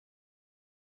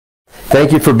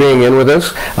Thank you for being in with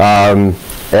us.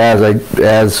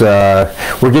 As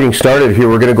we're getting started here,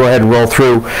 we're going to go ahead and roll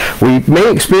through. We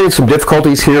may experience some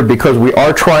difficulties here because we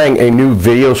are trying a new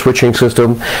video switching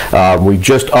system. We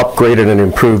just upgraded and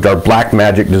improved our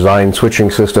Blackmagic design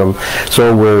switching system,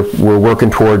 so we're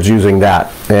working towards using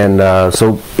that. And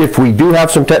so if we do have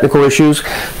some technical issues,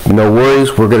 no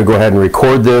worries. We're going to go ahead and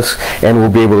record this, and we'll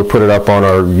be able to put it up on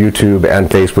our YouTube and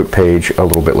Facebook page a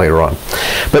little bit later on.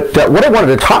 But what I wanted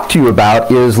to talk to you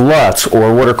about is LUTs,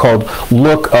 or what are called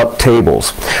lookup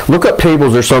tables. Lookup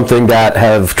tables are something that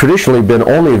have traditionally been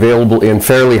only available in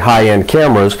fairly high-end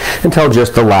cameras until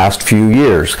just the last few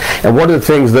years. And one of the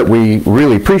things that we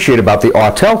really appreciate about the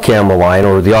Autel camera line,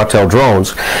 or the Autel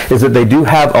drones, is that they do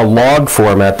have a log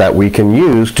format that we can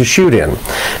use to shoot in.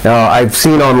 Now, I've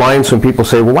seen online some people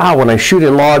say, well, wow, when I shoot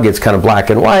in log, it's kind of black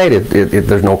and white,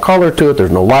 there's no color to it, there's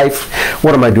no life.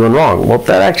 What am I doing wrong? Well,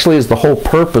 that actually is the whole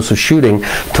purpose of shooting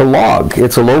to log.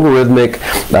 It's a logarithmic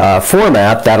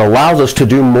format that allows us to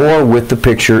do more with the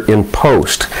picture in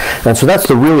post. And so that's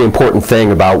the really important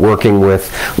thing about working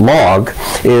with log,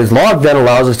 is log then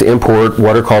allows us to import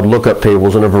what are called lookup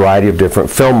tables in a variety of different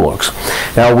film looks.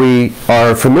 Now, we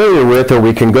are familiar with, or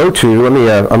we can go to, I'm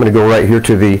going to go right here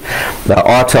to the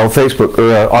Autel Facebook,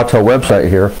 or Autel website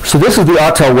here. So this is the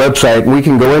Autel website, and we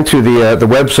can go into the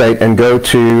website and go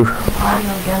to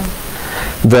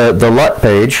the LUT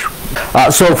page.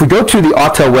 So if we go to the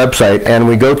Autel website and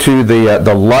we go to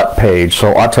the LUT page,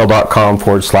 so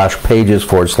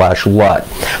autel.com/pages/LUT,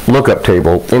 lookup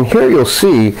table, and here you'll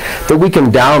see that we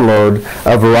can download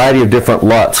a variety of different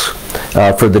LUTs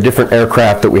for the different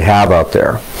aircraft that we have out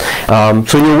there.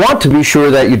 So you want to be sure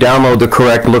that you download the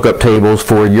correct lookup tables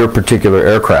for your particular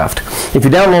aircraft. If you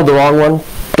download the wrong one,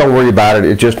 don't worry about it.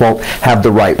 It just won't have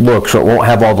the right look, so it won't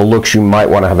have all the looks you might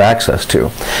want to have access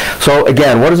to. So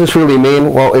again, what does this really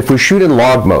mean? Well, if we shoot in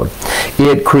log mode,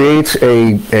 it creates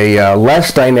a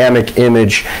less dynamic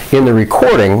image in the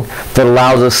recording that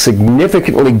allows us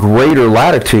significantly greater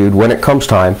latitude when it comes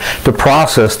time to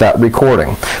process that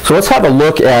recording. So let's have a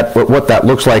look at what that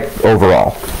looks like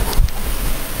overall.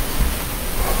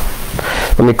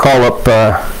 Let me call up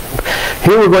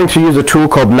here we're going to use a tool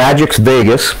called Magix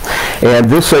Vegas, and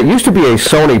this used to be a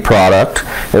Sony product.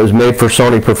 It was made for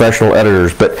Sony professional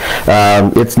editors, but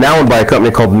it's now owned by a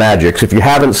company called Magix. If you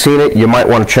haven't seen it, you might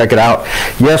want to check it out.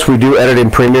 Yes, we do edit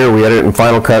in Premiere, we edit in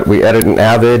Final Cut, we edit in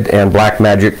Avid and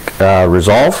Blackmagic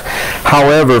Resolve.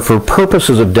 However, for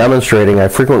purposes of demonstrating, I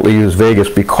frequently use Vegas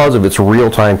because of its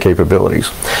real-time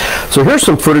capabilities. So here's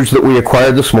some footage that we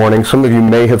acquired this morning. Some of you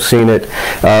may have seen it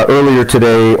earlier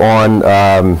today on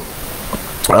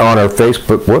our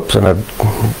Facebook. Whoops, and I've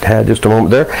had just a moment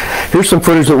there. Here's some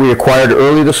footage that we acquired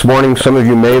early this morning. Some of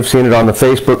you may have seen it on the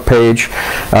Facebook page.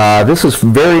 This is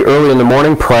very early in the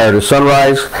morning prior to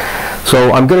sunrise.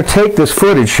 So I'm going to take this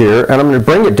footage here and I'm going to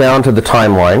bring it down to the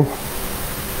timeline.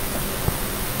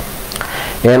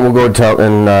 And we'll go and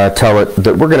tell it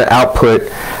that we're going to output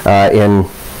in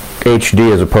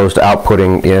HD as opposed to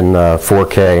outputting in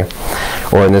 4K,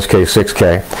 or in this case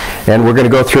 6K. And we're going to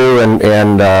go through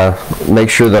and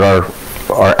make sure that our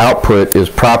output is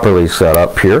properly set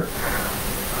up here.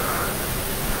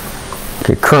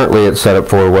 Okay, currently it's set up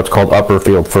for what's called upper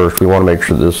field first. We want to make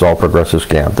sure that this is all progressive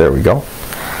scan. There we go.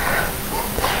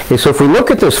 Okay, so if we look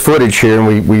at this footage here and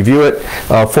we view it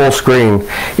full screen,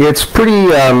 it's pretty,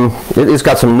 it's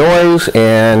got some noise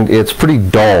and it's pretty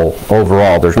dull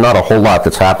overall. There's not a whole lot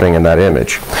that's happening in that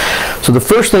image. So the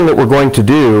first thing that we're going to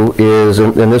do is,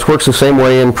 and this works the same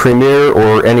way in Premiere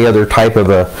or any other type of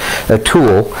a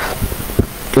tool,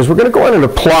 is we're going to go in and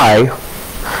apply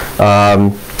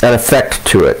an effect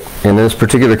to it. In this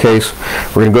particular case,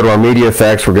 we're going to go to our media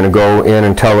effects. We're going to go in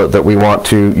and tell it that we want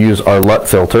to use our LUT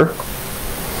filter.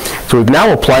 So we've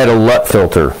now applied a LUT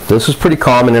filter. This is pretty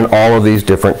common in all of these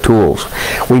different tools.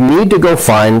 We need to go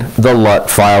find the LUT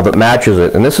file that matches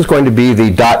it, and this is going to be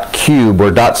the .cube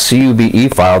or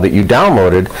 .cube file that you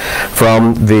downloaded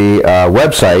from the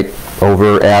website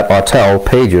over at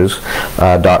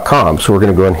autelpages.com. So we're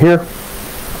going to go in here.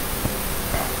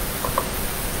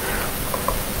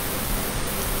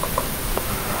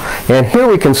 And here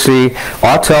we can see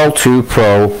Autel 2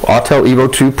 Pro, Autel Evo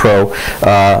II Pro,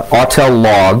 Autel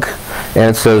log,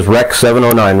 and it says Rec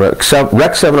 709. Rec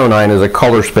 709 is a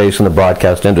color space in the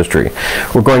broadcast industry.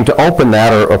 We're going to open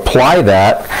that or apply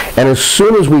that, and as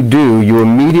soon as we do, you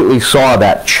immediately saw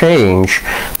that change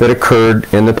that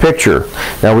occurred in the picture.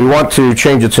 Now we want to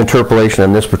change its interpolation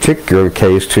in this particular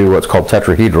case to what's called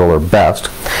tetrahedral or best.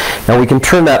 Now we can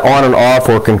turn that on and off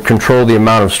or can control the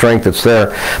amount of strength that's there,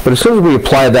 but as soon as we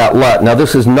apply that LUT, now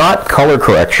this is not color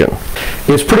correction.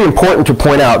 It's pretty important to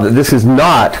point out that this is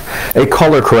not a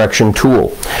color correction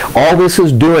tool. All this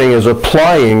is doing is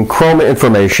applying chroma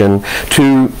information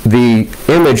to the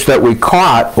image that we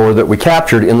caught or that we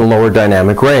captured in the lower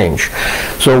dynamic range.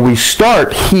 So we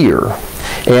start here,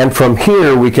 and from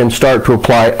here we can start to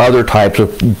apply other types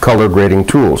of color grading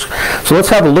tools. So let's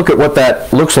have a look at what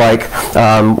that looks like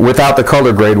without the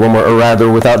color grade, or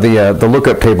rather without the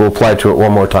lookup table applied to it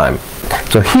one more time.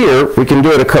 So here we can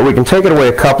do it. We can take it away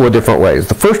a couple of different ways.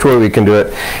 The first way we can do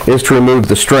it is to remove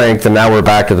the strength, and now we're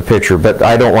back to the picture. But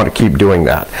I don't want to keep doing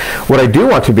that. What I do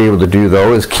want to be able to do,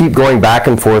 though, is keep going back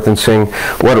and forth and seeing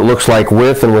what it looks like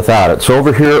with and without it. So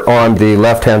over here on the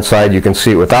left-hand side, you can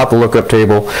see it without the lookup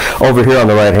table. Over here on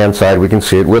the right-hand side, we can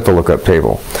see it with the lookup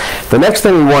table. The next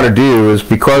thing we want to do is,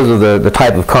 because of the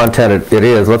type of content it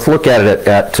is, let's look at it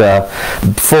at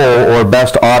full or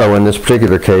best auto in this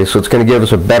particular case. So it's going to give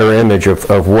us a better image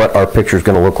of what our picture is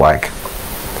going to look like.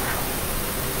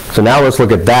 So now let's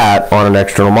look at that on an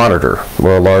external monitor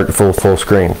or a large full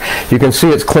screen. You can see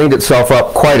it's cleaned itself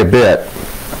up quite a bit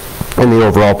in the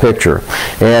overall picture.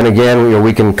 And again,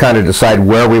 we can kind of decide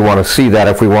where we want to see that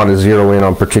if we want to zero in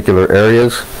on particular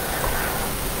areas.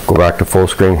 Go back to full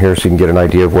screen here so you can get an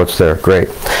idea of what's there. Great.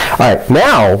 All right,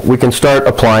 now we can start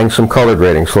applying some color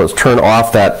grading. So let's turn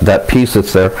off that piece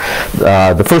that's there.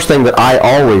 The first thing that I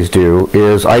always do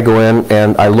is I go in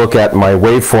and I look at my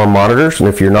waveform monitors. And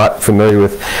if you're not familiar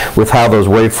with how those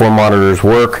waveform monitors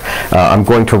work, I'm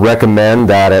going to recommend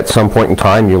that at some point in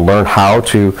time you learn how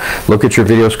to look at your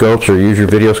video scopes or use your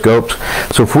video scopes.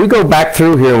 So if we go back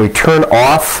through here and we turn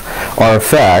off our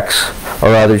effects, or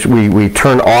rather we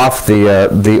turn off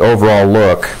the overall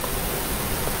look.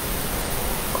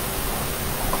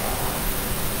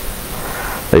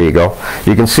 There you go.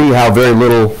 You can see how very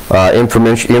little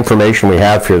information we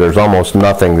have here. There's almost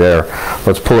nothing there.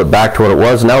 Let's pull it back to what it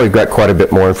was. Now we've got quite a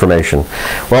bit more information.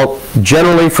 Well,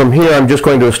 generally from here I'm just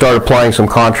going to start applying some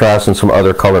contrast and some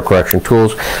other color correction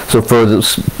tools. So for the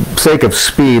sake of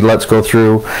speed, let's go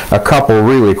through a couple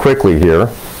really quickly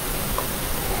here.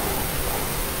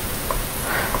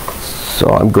 So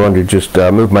I'm going to just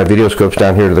move my video scopes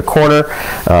down here to the corner,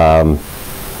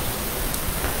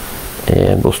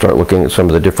 and we'll start looking at some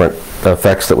of the different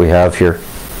effects that we have here.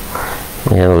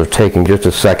 And they're taking just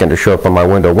a second to show up on my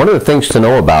window. One of the things to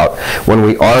know about when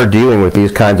we are dealing with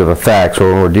these kinds of effects,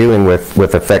 or when we're dealing with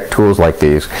effect tools like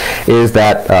these, is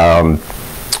that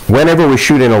whenever we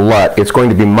shoot in a LUT, it's going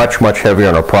to be much heavier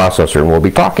on our processor, and we'll be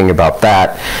talking about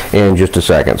that in just a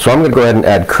second. So I'm going to go ahead and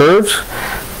add curves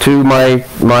to my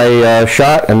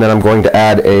shot, and then I'm going to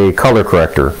add a color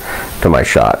corrector to my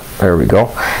shot. There we go.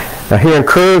 Now here in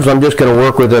curves, I'm just going to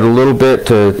work with it a little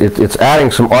bit. It's adding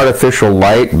some artificial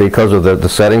light because of the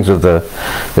settings of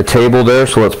the table there.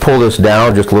 So let's pull this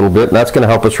down just a little bit, and that's going to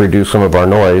help us reduce some of our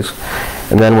noise.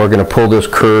 And then we're going to pull this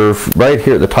curve right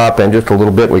here at the top end just a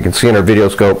little bit. We can see in our video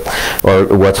scope or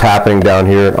what's happening down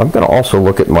here. I'm going to also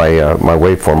look at my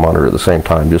waveform monitor at the same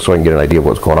time, just so I can get an idea of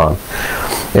what's going on.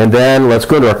 And then let's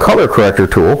go to our color corrector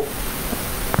tool.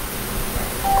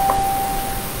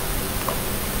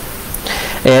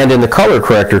 And in the color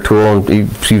corrector tool,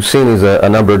 you've seen these a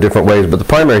number of different ways, but the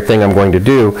primary thing I'm going to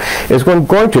do is I'm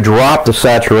going to drop the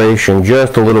saturation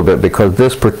just a little bit, because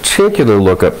this particular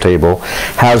lookup table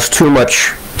has too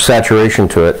much saturation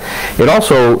to it. It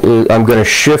also, I'm going to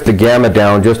shift the gamma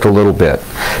down just a little bit.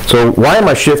 So why am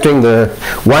I shifting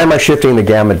the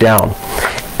gamma down?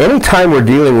 Anytime we're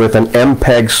dealing with an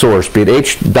MPEG source, be it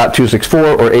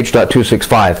H.264 or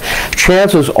H.265,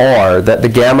 chances are that the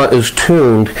gamma is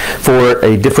tuned for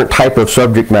a different type of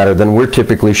subject matter than we're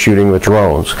typically shooting with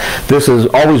drones. This has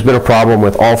always been a problem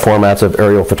with all formats of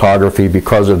aerial photography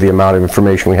because of the amount of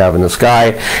information we have in the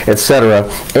sky, etc.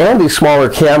 And these smaller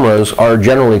cameras are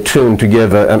generally tuned to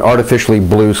give an artificially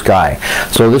blue sky.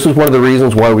 So this is one of the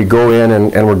reasons why we go in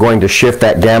and we're going to shift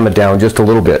that gamma down just a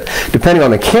little bit. Depending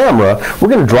on the camera, we're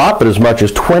going to drop it as much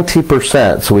as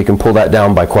 20%, so we can pull that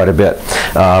down by quite a bit.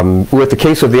 With the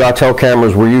case of the Autel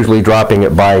cameras, we're usually dropping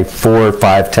it by 4,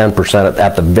 5, 10%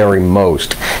 at the very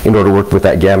most in order to work with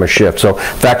that gamma shift. So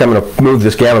in fact, I'm going to move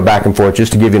this gamma back and forth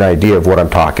just to give you an idea of what I'm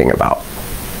talking about.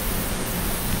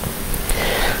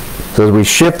 So as we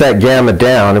shift that gamma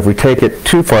down, if we take it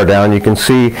too far down, you can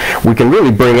see we can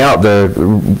really bring out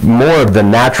more of the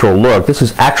natural look. This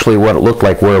is actually what it looked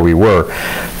like where we were.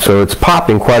 So it's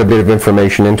popping quite a bit of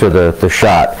information into the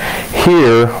shot.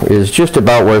 Here is just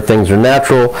about where things are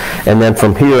natural, and then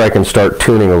from here I can start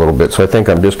tuning a little bit. So I think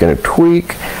I'm just going to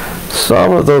tweak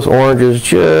some of those oranges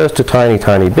just a tiny,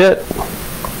 tiny bit,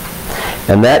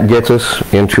 and that gets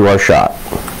us into our shot.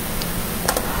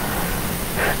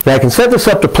 Now I can set this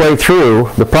up to play through.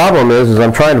 The problem is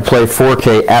I'm trying to play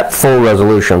 4K at full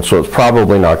resolution, so it's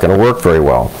probably not going to work very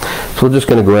well. So we're just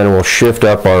going to go in and we'll shift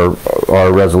up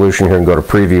our resolution here and go to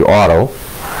Preview Auto.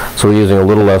 So we're using a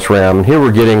little less RAM. And here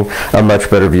we're getting a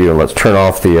much better view. And let's turn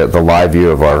off the live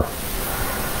view of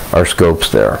our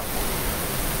scopes there.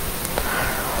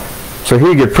 So here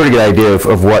you get a pretty good idea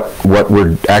of what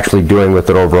we're actually doing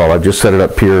with it overall. I've just set it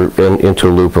up here into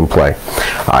loop and play.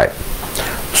 All right.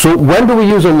 So when do we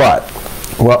use a LUT?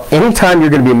 Well, anytime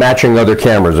you're going to be matching other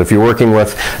cameras. If you're working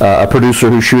with a producer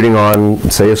who's shooting on,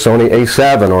 say, a Sony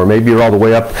A7, or maybe you're all the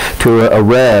way up to a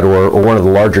Red or one of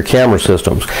the larger camera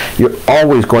systems, you're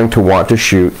always going to want to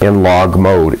shoot in log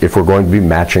mode if we're going to be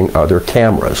matching other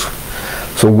cameras.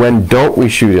 So when don't we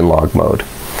shoot in log mode?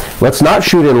 Let's not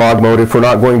shoot in log mode if we're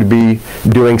not going to be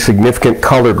doing significant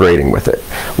color grading with it.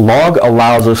 Log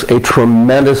allows us a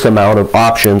tremendous amount of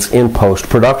options in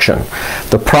post-production.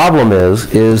 The problem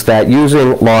is that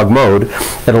using log mode,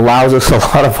 it allows us a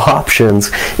lot of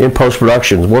options in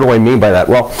post-production. What do I mean by that?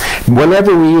 Well,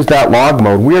 whenever we use that log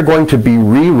mode, we are going to be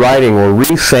rewriting or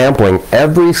resampling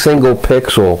every single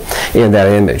pixel in that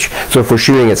image. So if we're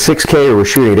shooting at 6K or we're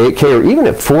shooting at 8K or even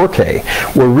at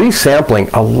 4K, we're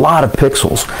resampling a lot of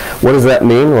pixels. What does that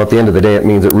mean? Well, at the end of the day, it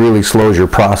means it really slows your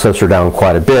processor down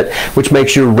quite a bit, which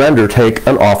makes your render take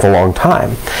an awful long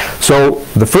time. So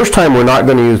the first time we're not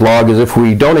going to use log is if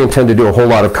we don't intend to do a whole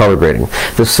lot of color grading.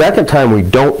 The second time we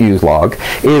don't use log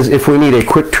is if we need a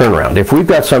quick turnaround. If we've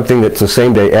got something that's a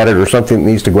same-day edit or something that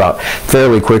needs to go out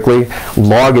fairly quickly,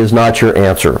 log is not your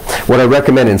answer. What I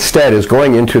recommend instead is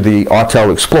going into the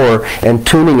Autel Explorer and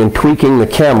tuning and tweaking the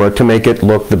camera to make it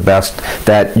look the best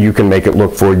that you can make it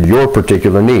look for your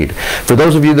particular need. For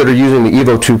those of you that are using the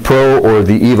Evo 2 Pro or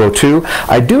the Evo 2,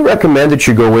 I do recommend that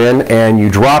you go in and you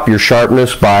drop your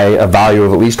sharpness by a value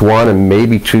of at least 1 and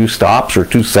maybe 2 stops or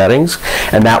 2 settings,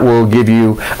 and that will give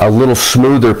you a little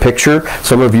smoother picture.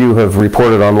 Some of you have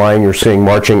reported online you're seeing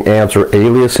marching ants or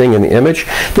aliasing in the image.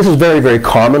 This is very, very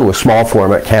common with small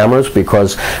format cameras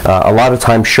because a lot of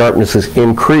times sharpness is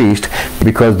increased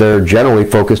because they're generally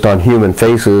focused on human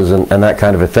faces and that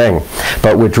kind of a thing.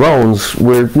 But with drones,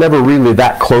 we're never really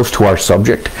that close to our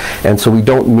subject, and so we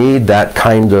don't need that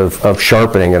kind of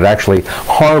sharpening. It actually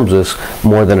harms us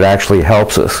more than it actually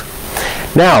helps us.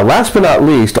 Now, last but not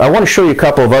least, I want to show you a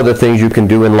couple of other things you can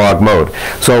do in log mode.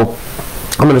 So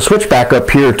I'm going to switch back up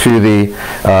here to the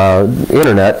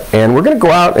internet, and we're going to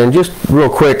go out and just real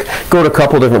quick go to a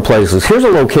couple different places. Here's a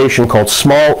location called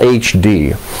Small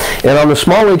HD, and on the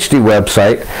Small HD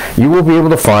website you will be able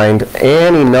to find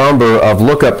any number of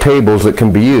lookup tables that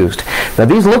can be used. Now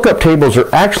these lookup tables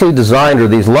are actually designed, or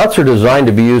these LUTs are designed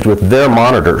to be used with their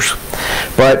monitors,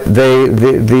 but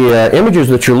the images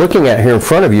that you're looking at here in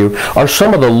front of you are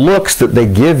some of the looks that they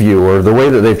give you, or the way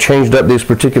that they've changed up these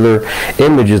particular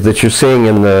images that you're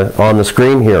seeing on the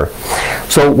screen here.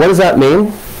 So what does that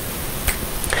mean?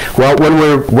 Well,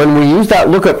 when we use that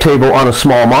lookup table on a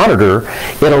small monitor,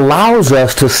 it allows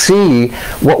us to see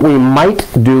what we might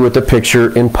do with the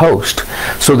picture in post.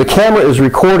 So the camera is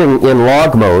recording in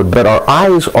log mode, but our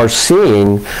eyes are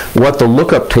seeing what the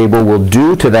lookup table will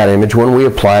do to that image when we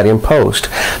apply it in post.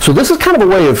 So this is kind of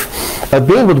a way of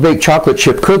being able to bake chocolate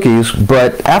chip cookies,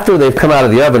 but after they've come out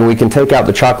of the oven, we can take out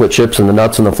the chocolate chips and the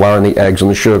nuts and the flour and the eggs and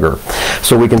the sugar.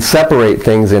 So we can separate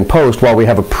things in post while we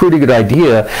have a pretty good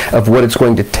idea of what it's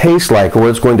going to taste like or what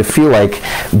it's going to feel like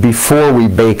before we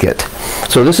bake it.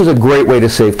 So this is a great way to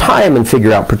save time and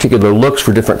figure out particular looks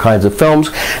for different kinds of films,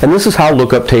 and this is how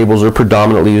lookup tables are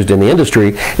predominantly used in the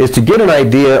industry, is to get an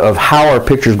idea of how our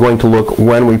picture is going to look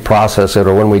when we process it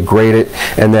or when we grade it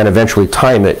and then eventually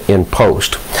time it in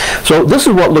post. So this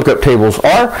is what lookup tables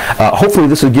are. Hopefully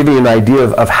this will give you an idea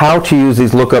of how to use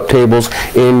these lookup tables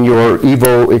in your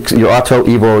Autel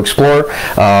Evo Explorer.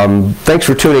 Thanks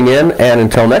for tuning in, and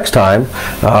until next time,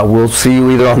 we'll see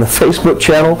you either on the Facebook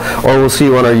channel or we'll see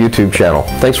you on our YouTube channel.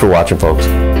 Thanks for watching,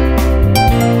 folks.